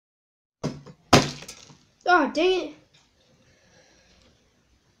Oh, dang it.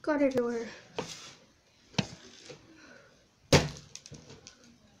 Got everywhere.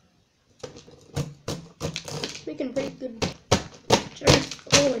 Making pretty good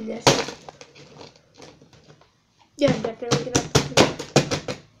charcoal in this. Yeah, I'm definitely gonna have to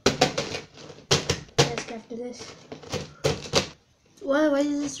desk after this. Why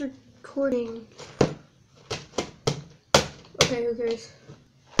is this recording? Okay, who cares?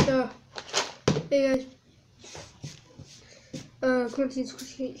 So, hey guys. Quarantine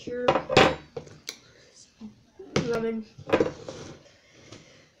squishy here. Ramen.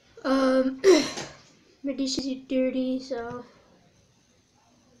 My dishes are dirty, so.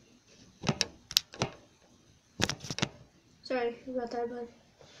 Sorry about that, bud.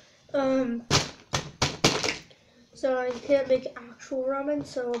 So I can't make actual ramen,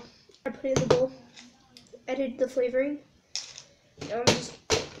 so I put it in the bowl, added the flavoring, and I'm just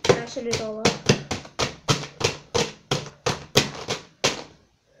mashing it all up.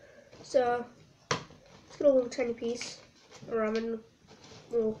 So, let's get a little tiny piece of ramen,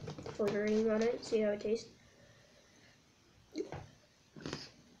 little flavoring on it, see how it tastes.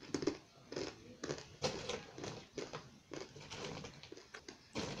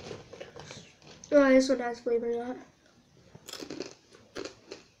 Oh, this one has flavor on it.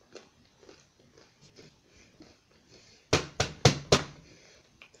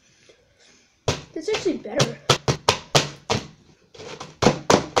 It's actually better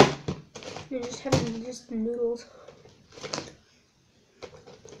than just having just the noodles.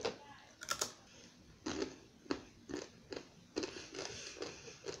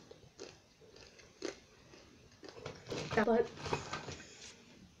 But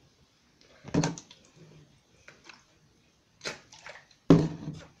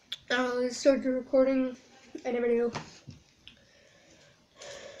I started recording. I never knew.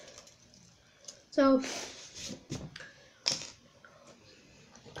 So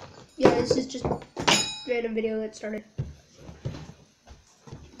yeah, this is just a random video that started.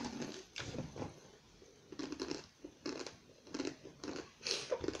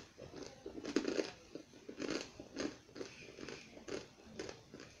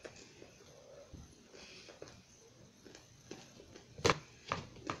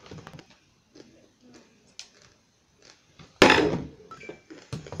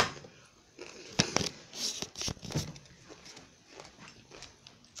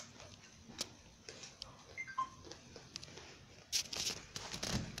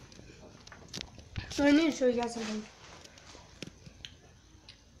 So I need to show you guys something.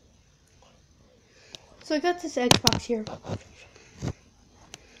 So I got this Xbox here.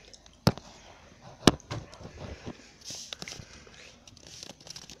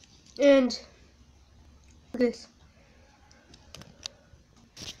 And look at this.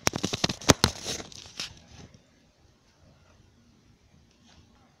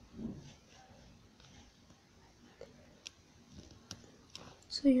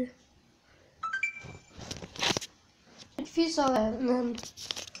 So here. If you saw that, and then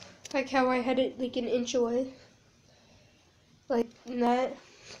like how I had it like an inch away, like that,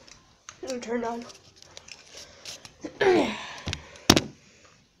 it turned on.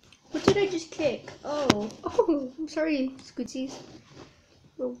 What did I just kick? Oh, I'm sorry, Scootsies.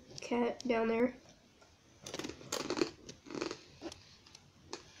 Little cat down there.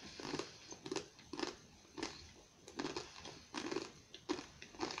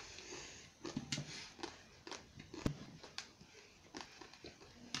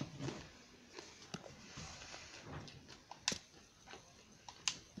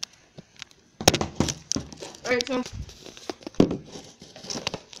 Alright, so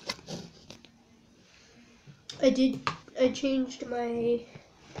I changed my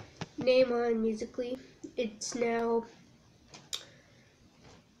name on Musically. It's now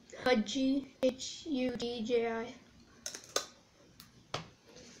Hudji, Hudji.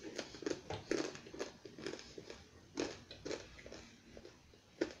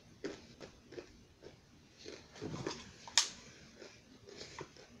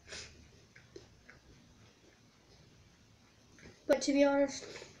 But to be honest,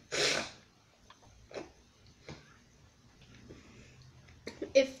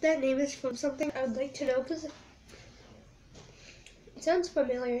 if that name is from something, I would like to know because it sounds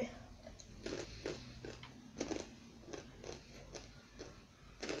familiar.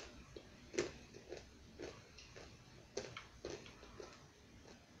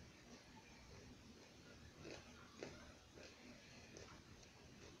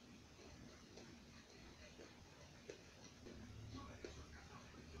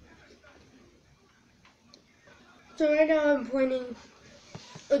 So right now I'm pointing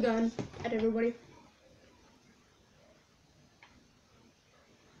a gun at everybody.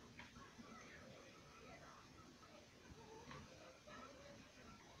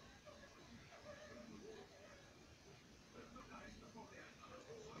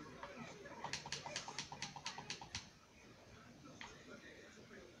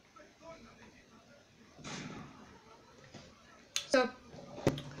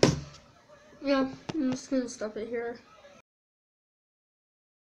 Yeah, I'm just gonna stop it here.